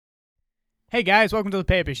Hey guys, welcome to the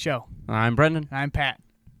Papers Show. I'm Brendan. I'm Pat.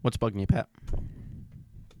 What's bugging you, Pat?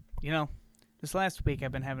 You know, this last week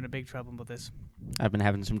I've been having a big trouble with this. I've been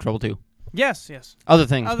having some trouble too. Yes. Other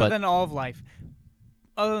things, Other but than all of life.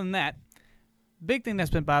 Other than that, big thing that's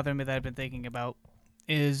been bothering me that I've been thinking about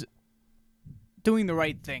is doing the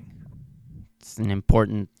right thing. it's an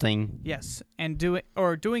important thing. Yes, and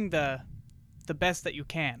doing the best that you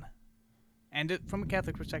can. And from a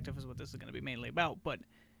Catholic perspective is what this is going to be mainly about, but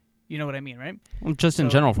you know what I mean, right? Well, just in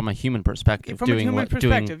So- general, from a human perspective, From a doing human what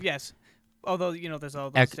perspective, yes. Although, there's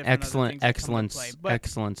all those different other things that come into play. But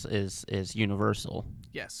excellence is universal.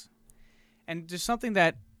 yes. And there's something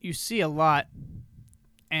that you see a lot,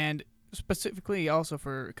 and specifically also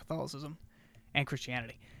for Catholicism and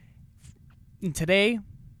Christianity. And today,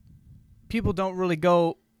 people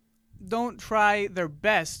don't try their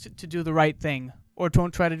best to do the right thing, or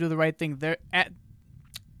don't try to do the right thing at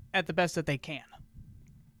the best that they can.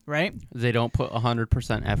 Right? They don't put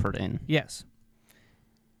 100% effort in. Yes.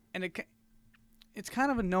 And it's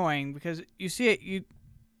kind of annoying because you see it,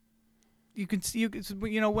 you can see,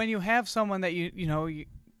 when you have someone that you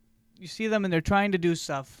see them and they're trying to do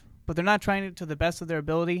stuff, but they're not trying it to the best of their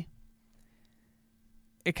ability.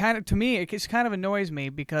 It kind of annoys me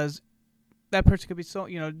because that person could be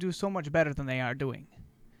do so much better than they are doing.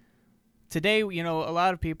 Today, a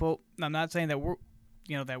lot of people, I'm not saying that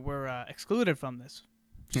we're excluded from this.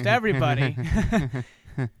 Just everybody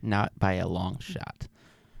Not by a long shot.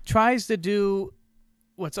 tries to do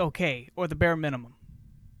what's okay or the bare minimum.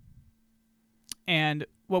 And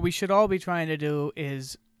what we should all be trying to do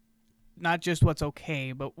is not just what's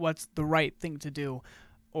okay, but what's the right thing to do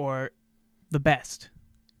or the best,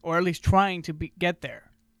 or at least trying to get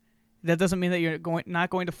there. That doesn't mean that you're not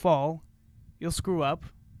going to fall. You'll screw up.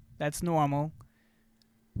 That's normal.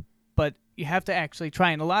 But you have to actually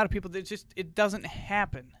try. And a lot of people, it doesn't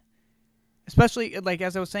happen. Especially, like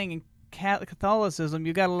as I was saying, in Catholicism,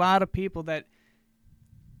 you got a lot of people that,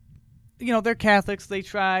 they're Catholics. They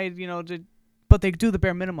tried, but they do the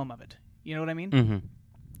bare minimum of it. You know what I mean?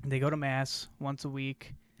 Mm-hmm. They go to Mass once a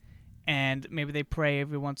week, and maybe they pray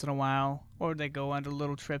every once in a while, or they go on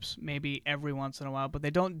little trips maybe every once in a while, but they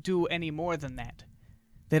don't do any more than that.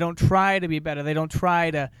 They don't try to be better. They don't try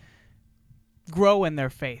to grow in their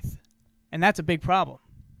faith. And that's a big problem.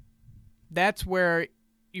 That's where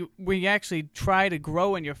when you actually try to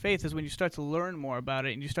grow in your faith is when you start to learn more about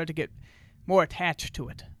it and you start to get more attached to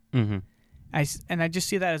it. Mm-hmm. I just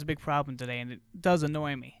see that as a big problem today, and it does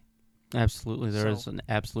annoy me. Absolutely. There is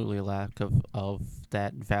absolutely a lack of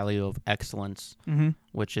that value of excellence,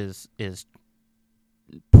 which is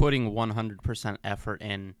putting 100% effort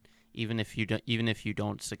in, even if you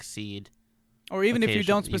don't succeed. Or even if you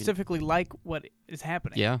don't specifically like what is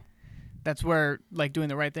happening. Yeah. That's where doing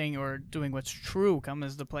the right thing or doing what's true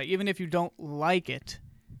comes into play. Even if you don't like it,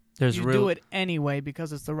 do it anyway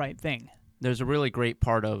because it's the right thing. There's a really great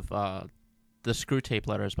part of the Screw Tape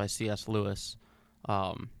Letters by C.S. Lewis.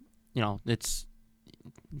 It's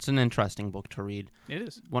an interesting book to read. It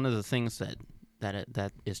is. One of the things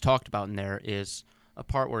that is talked about in there is a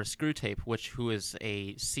part where Screwtape, who is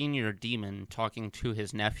a senior demon talking to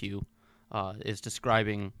his nephew, is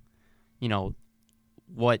describing,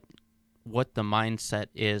 what the mindset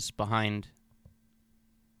is behind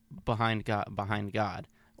God,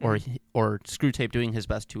 or Screwtape doing his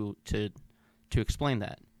best to explain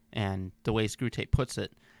that. And the way Screwtape puts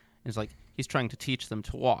it is like he's trying to teach them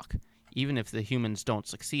to walk, even if the humans don't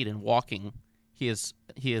succeed in walking. He is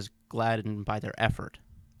gladdened by their effort.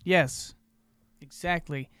 Yes,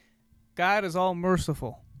 exactly. God is all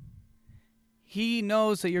merciful. He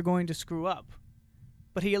knows that you're going to screw up,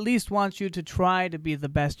 but he at least wants you to try to be the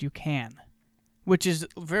best you can, which is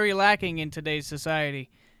very lacking in today's society.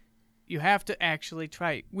 You have to actually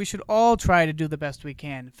try. We should all try to do the best we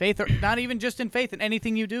can. Faith, or not even just in faith, in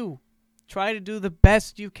anything you do. Try to do the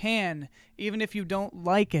best you can, even if you don't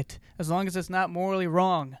like it, as long as it's not morally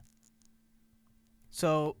wrong.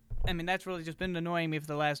 So, that's really just been annoying me for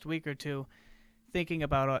the last week or two, thinking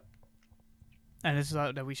about it. And this is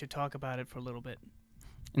that we should talk about it for a little bit.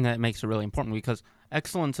 And that makes it really important because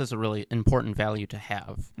excellence is a really important value to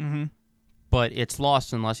have. Mm-hmm. But it's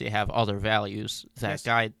lost unless you have other values that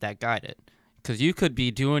guide it. Because you could be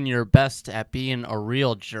doing your best at being a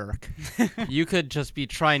real jerk. You could just be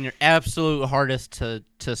trying your absolute hardest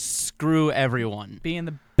to screw everyone. Being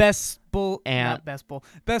the best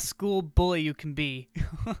school bully you can be.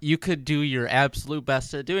 You could do your absolute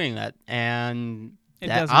best at doing that, and that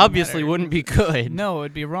doesn't obviously matter. wouldn't be good. No,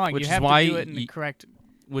 it'd be wrong. Which you is have why to do it in the correct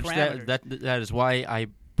parameters. That is why I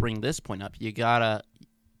bring this point up. You gotta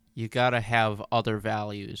have other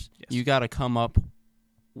values. Yes. You gotta come up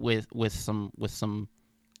with some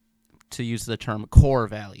to use the term core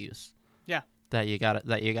values. Yeah. That you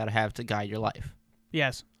gotta have to guide your life.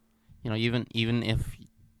 Yes. You know, even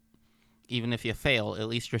if you fail, at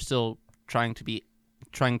least you're still trying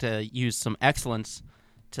to use some excellence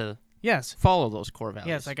to Yes. follow those core values.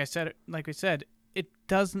 Yes, like we said, it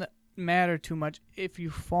doesn't matter too much if you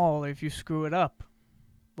fall or if you screw it up.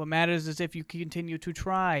 What matters is if you continue to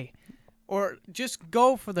try or just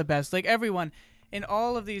go for the best. Like everyone in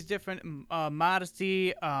all of these different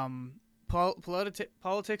modesty,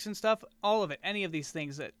 politics and stuff, all of it, any of these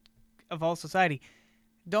things that of all society,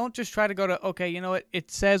 don't just try to go to, okay, you know what, it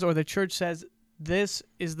says or the church says this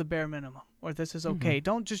is the bare minimum or this is okay.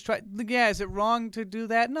 Don't just try, yeah, is it wrong to do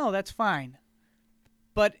that? No, that's fine.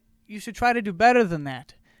 But you should try to do better than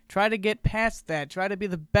that. Try to get past that. Try to be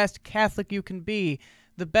the best Catholic you can be,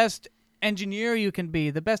 the best engineer you can be,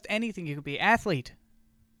 the best anything you can be, athlete.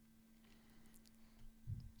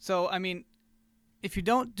 So, I mean, if you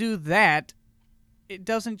don't do that, it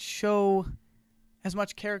doesn't show as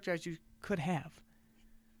much character as you could have.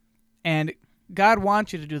 And God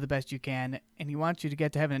wants you to do the best you can, and He wants you to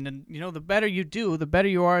get to heaven. And, you know, the better you do, the better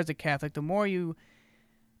you are as a Catholic, the more you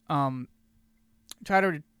try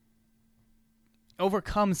to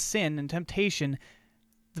overcome sin and temptation,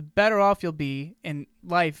 the better off you'll be in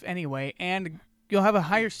life anyway, and you'll have a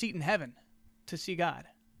higher seat in heaven to see God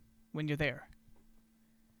when you're there.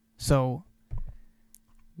 So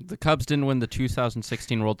the Cubs didn't win the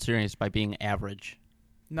 2016 World Series by being average.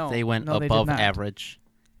 No, they went no, above they did not. average.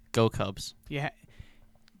 Go Cubs. Yeah,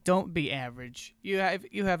 don't be average. You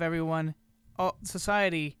have everyone, all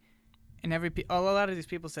society, and a lot of these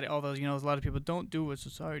people said, although a lot of people don't do what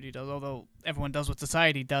society does. Although everyone does what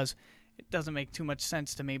society does, it doesn't make too much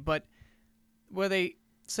sense to me. But where they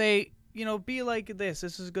say, be like this.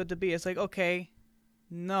 This is good to be. It's like, okay,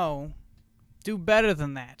 no, do better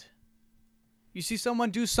than that. You see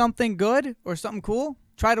someone do something good or something cool,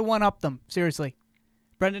 try to one-up them. Seriously.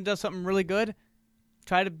 Brendan does something really good,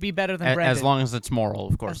 try to be better than Brendan. As long as it's moral,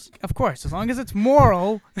 of course. Of course. As long as it's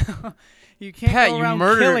moral. You can't Pat, go around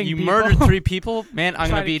killing you people. murdered 3 people? Man, I'm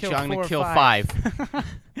going to beat you. I'm going four to kill or 5.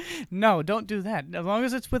 No, don't do that. As long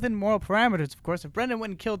as it's within moral parameters, of course. If Brendan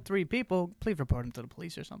went and killed 3 people, please report him to the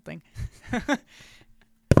police or something.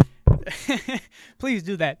 Please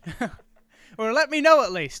do that. Or let me know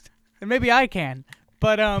at least. And maybe I can.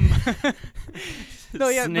 But, no,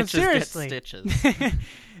 yeah, Snitches but seriously. get stitches.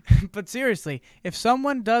 But seriously, if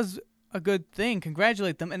someone does a good thing,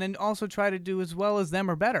 congratulate them, and then also try to do as well as them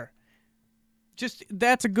or better.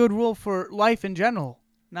 That's a good rule for life in general,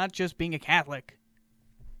 not just being a Catholic.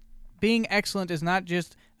 Being excellent is not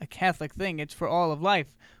just a Catholic thing, it's for all of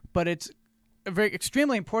life, but it's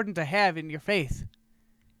extremely important to have in your faith,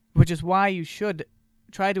 which is why you should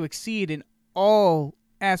try to exceed in all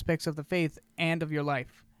aspects of the faith and of your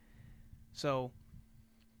life. So,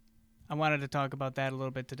 I wanted to talk about that a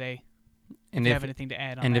little bit today. And if you have anything to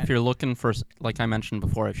add on and that. if you're looking for, like I mentioned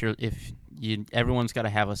before, everyone's got to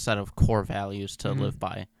have a set of core values to live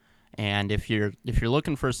by, and if you're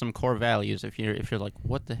looking for some core values, if you're like,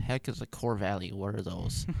 what the heck is a core value? What are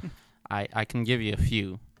those? I can give you a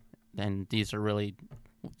few, and these are really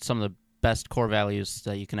some of the best core values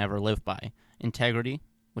that you can ever live by. Integrity,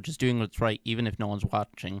 which is doing what's right even if no one's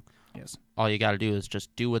watching. Yes. All you got to do is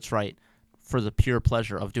just do what's right for the pure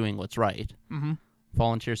pleasure of doing what's right. Mm-hmm.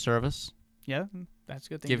 Volunteer service. Yeah, that's a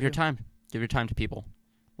good thing. Give to your do. time. Give your time to people.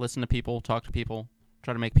 Listen to people. Talk to people.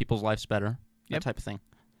 Try to make people's lives better. Yep. That type of thing.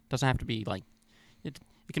 Doesn't have to be like it.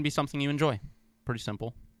 It can be something you enjoy. Pretty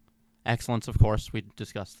simple. Excellence, of course. We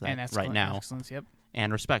discussed that And right now. Excellence, yep.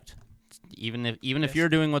 And respect. Even if Yes. you're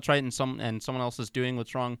doing what's right and someone else is doing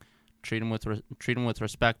what's wrong, treat them with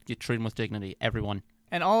respect. You treat them with dignity. Everyone.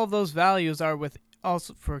 And all of those values are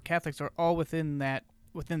also for Catholics are all within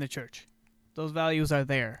the church. Those values are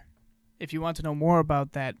there. If you want to know more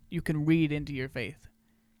about that, you can read into your faith.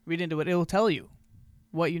 Read into it. It will tell you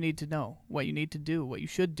what you need to know, what you need to do, what you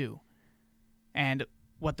should do, and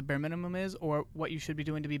what the bare minimum is or what you should be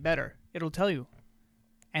doing to be better. It'll tell you.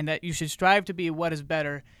 And that you should strive to be what is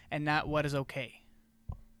better and not what is okay.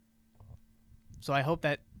 So I hope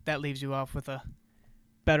that leaves you off with a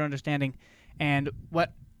better understanding. And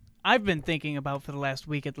what I've been thinking about for the last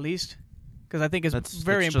week at least, because I think it's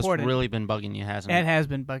very that's important. Just really been bugging you, hasn't it? It has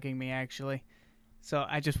been bugging me, actually. So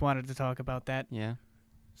I just wanted to talk about that. Yeah.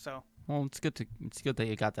 So. Well, it's good that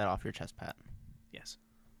you got that off your chest, Pat. Yes.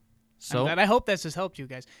 So I hope this has helped you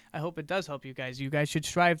guys. I hope it does help you guys. You guys should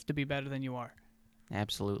strive to be better than you are.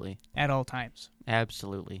 Absolutely. At all times.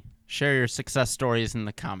 Absolutely. Share your success stories in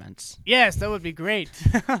the comments. Yes, that would be great.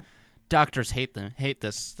 Doctors hate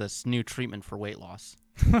this new treatment for weight loss.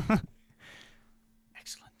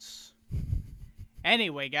 Excellence.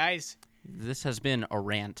 Anyway, guys. This has been a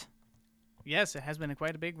rant. Yes, it has been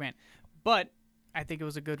quite a big rant. But I think it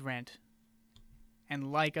was a good rant.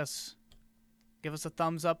 And like us. Give us a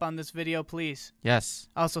thumbs up on this video, please. Yes.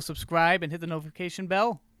 Also, subscribe and hit the notification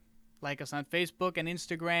bell. Like us on Facebook and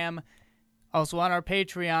Instagram. Also on our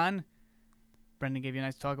Patreon. Brendan gave you a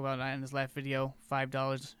nice talk about that in his last video.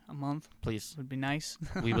 $5 a month Please. would be nice.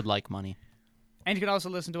 We would like money. And you can also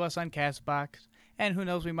listen to us on Castbox. And who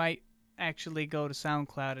knows, we might actually go to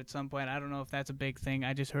SoundCloud at some point. I don't know if that's a big thing.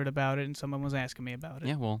 I just heard about it and someone was asking me about it.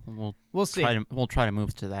 Yeah, We'll see. we'll try to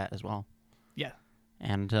move to that as well. Yeah.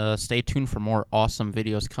 And stay tuned for more awesome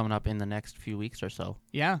videos coming up in the next few weeks or so.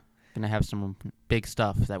 Yeah. Gonna have some big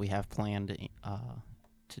stuff that we have planned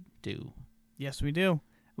to do. Yes, we do.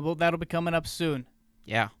 Well, that'll be coming up soon.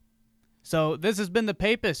 Yeah. So this has been The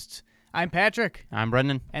Papists. I'm Patrick. I'm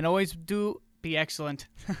Brendan. And always do be excellent.